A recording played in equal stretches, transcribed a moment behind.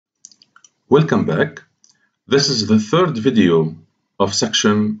Welcome back. This is the third video of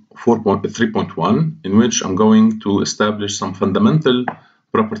section 3.1 in which I'm going to establish some fundamental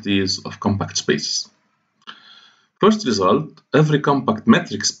properties of compact spaces. First result, every compact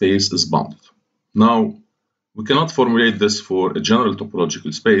metric space is bounded. Now, we cannot formulate this for a general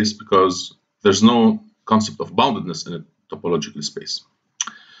topological space because there's no concept of boundedness in a topological space.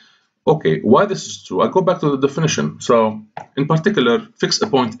 Okay, why this is true? I go back to the definition. So, in particular, fix a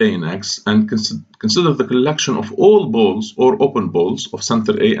point A in X and consider the collection of all balls or open balls of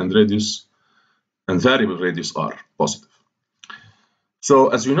center A and radius and variable radius R positive. So,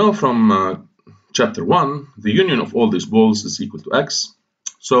 as we know from chapter 1, the union of all these balls is equal to X.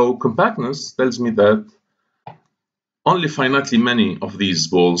 So, compactness tells me that only finitely many of these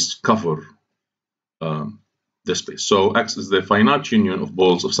balls cover this space. So X is the finite union of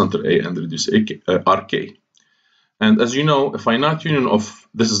balls of center A and radius Rk. And as you know, a finite union of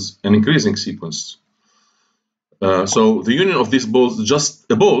this is an increasing sequence. So the union of these balls is just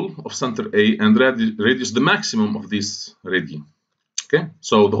a ball of center A and radius the maximum of these radii. Okay,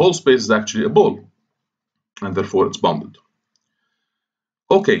 so the whole space is actually a ball, and therefore it's bounded.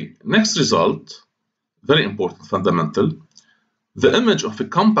 Okay, next result, very important, fundamental. The image of a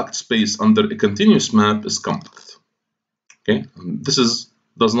compact space under a continuous map is compact. Okay, and this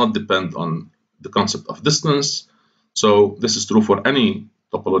does not depend on the concept of distance. So this is true for any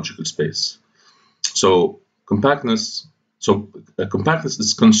topological space. So compactness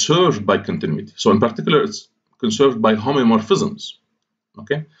is conserved by continuity. So in particular, it's conserved by homeomorphisms.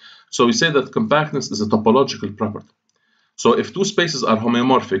 Okay, so we say that compactness is a topological property. So if two spaces are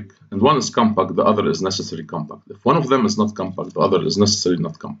homeomorphic and one is compact, the other is necessarily compact. If one of them is not compact, the other is necessarily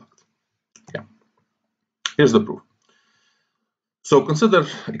not compact. Okay. Here's the proof. So consider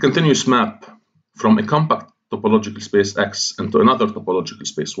a continuous map from a compact topological space X into another topological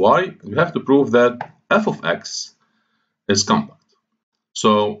space Y. You have to prove that f of X is compact.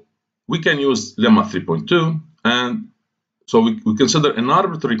 So we can use lemma 3.2, and so we consider an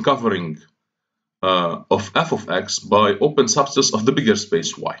arbitrary covering of f of X by open subsets of the bigger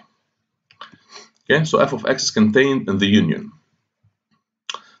space Y. Okay, so f of X is contained in the union.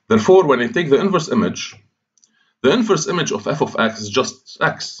 Therefore, when I take the inverse image of f of X is just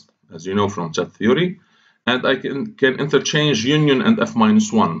X, as you know from set theory, and I can interchange union and f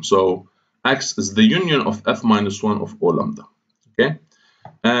minus 1. So X is the union of f minus 1 of O lambda. Okay,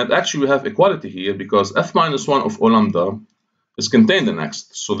 and actually we have equality here because f minus 1 of O lambda is contained in X,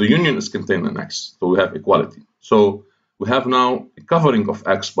 so the union is contained in X, so we have equality. So we have now a covering of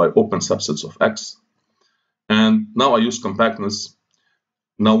X by open subsets of X, and now I use compactness.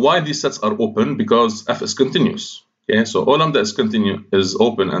 Now why these sets are open? Because F is continuous. Okay, so O lambda is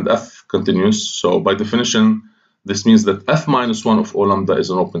open and F continuous, so by definition this means that F minus 1 of O lambda is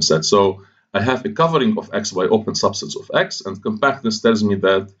an open set. So I have a covering of X by open subsets of X, and compactness tells me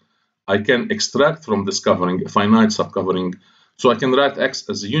that I can extract from this covering a finite subcovering. So I can write X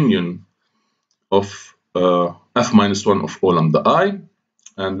as a union of f minus 1 of O lambda I,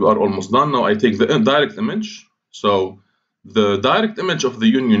 and we are almost done. Now I take the direct image. So the direct image of the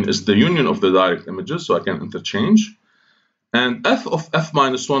union is the union of the direct images, so I can interchange. And f of f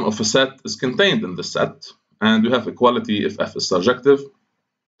minus 1 of a set is contained in the set, and we have equality if f is surjective.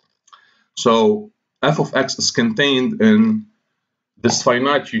 So f of X is contained in this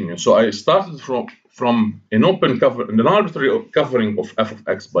finite union. So I started from an open cover, an arbitrary covering of f of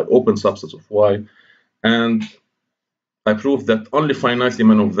X by open subsets of Y, and I proved that only finitely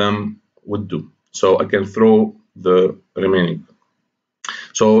many of them would do. So I can throw the remaining.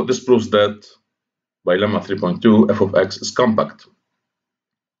 So this proves that by lemma 3.2, f of X is compact.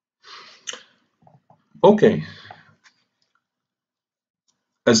 Okay.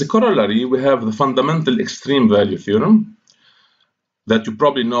 As a corollary, we have the fundamental extreme value theorem that you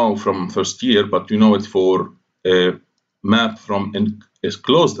probably know from first year, but you know it for a map from a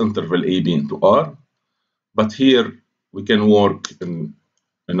closed interval AB into R. But here we can work in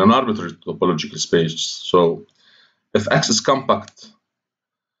an arbitrary topological space. So if X is compact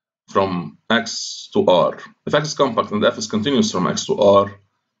from X to R, if X is compact and F is continuous from X to R,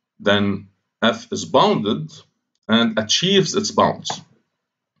 then F is bounded and achieves its bounds.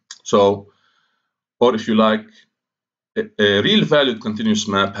 So, or if you like, a real valued continuous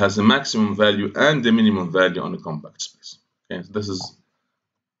map has a maximum value and a minimum value on a compact space. Okay, so this is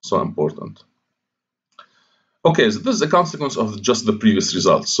so important. Okay, so this is a consequence of just the previous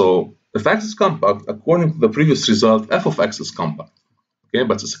result. So if X is compact, according to the previous result, f of X is compact. Okay,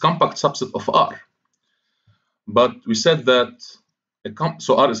 but it's a compact subset of R. But we said that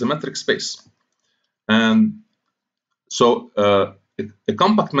so R is a metric space, and so a a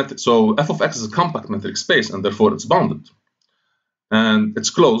compact metric, so f of x is a compact metric space, and therefore it's bounded. And it's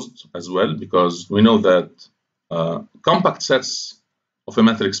closed as well, because we know that compact sets of a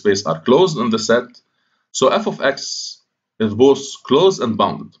metric space are closed in the set. So f of x is both closed and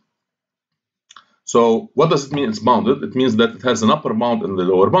bounded. So what does it mean it's bounded? It means that it has an upper bound and the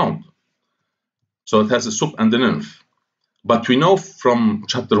lower bound. So it has a sup and an inf. But we know from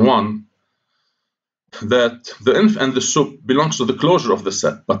chapter 1 that the inf and the sup belongs to the closure of the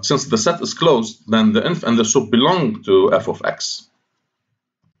set. But since the set is closed, then the inf and the sup belong to f of x.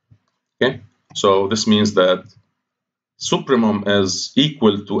 Okay, so this means that supremum is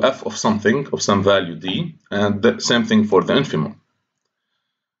equal to f of something, of some value d, and the same thing for the infimum.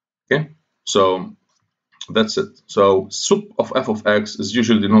 Okay, so that's it. So sup of f of x is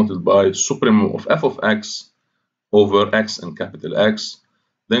usually denoted by supremum of f of x over x and capital X.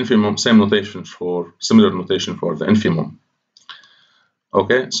 The infimum, similar notation for the infimum.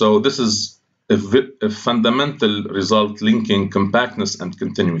 Okay, so this is a fundamental result linking compactness and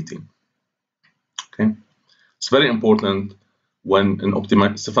continuity. Okay, it's very important when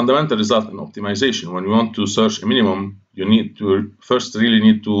it's a fundamental result in optimization. When you want to search a minimum, you need to first really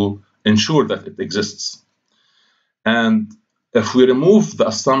need to ensure that it exists. And if we remove the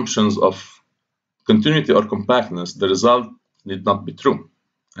assumptions of continuity or compactness, the result need not be true.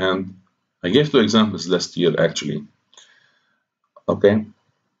 And I gave 2 examples last year, actually. Okay,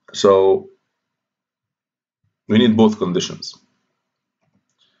 so we need both conditions.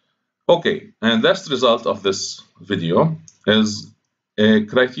 Okay, and that's the result of this video, is a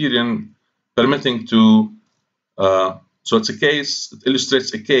criterion permitting to, so it's a case, it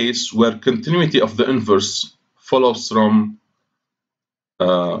illustrates a case where continuity of the inverse follows from,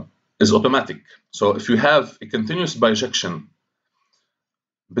 is automatic. So if you have a continuous bijection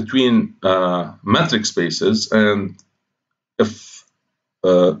between metric spaces, and if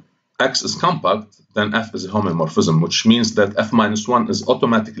x is compact, then f is a homeomorphism, which means that f-1 is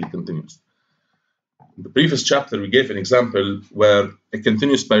automatically continuous. In the previous chapter, we gave an example where a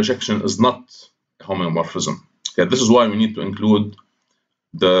continuous bijection is not a homeomorphism. Okay, this is why we need to include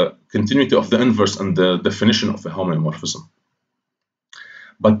the continuity of the inverse and the definition of a homeomorphism.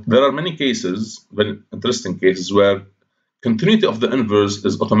 But there are many cases, very interesting cases, where continuity of the inverse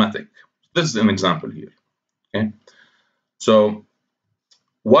is automatic. This is an example here. Okay, so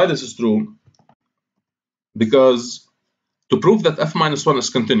why this is true? Because to prove that f-1 is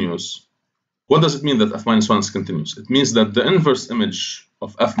continuous, what does it mean that f-1 is continuous? It means that the inverse image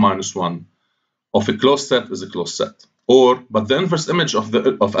of f-1 of a closed set is a closed set. But the inverse image of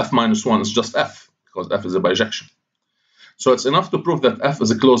f-1 is just f, because f is a bijection. So it's enough to prove that f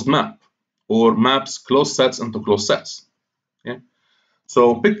is a closed map, or maps closed sets into closed sets. Okay?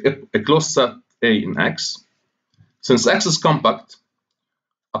 So pick a closed set A in X. Since X is compact,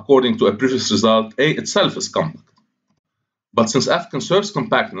 according to a previous result, A itself is compact. But since f conserves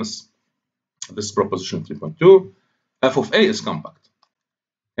compactness, this is proposition 3.2, f of A is compact.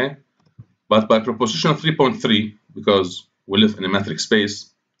 Okay? But by proposition 3.3, because we live in a metric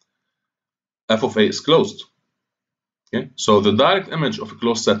space, f of A is closed. Okay? So the direct image of a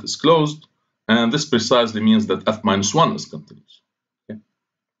closed set is closed, and this precisely means that f-1 is continuous. Okay?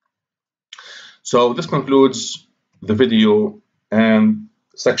 So this concludes the video and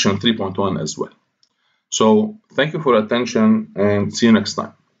section 3.1 as well. So thank you for your attention, and see you next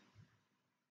time.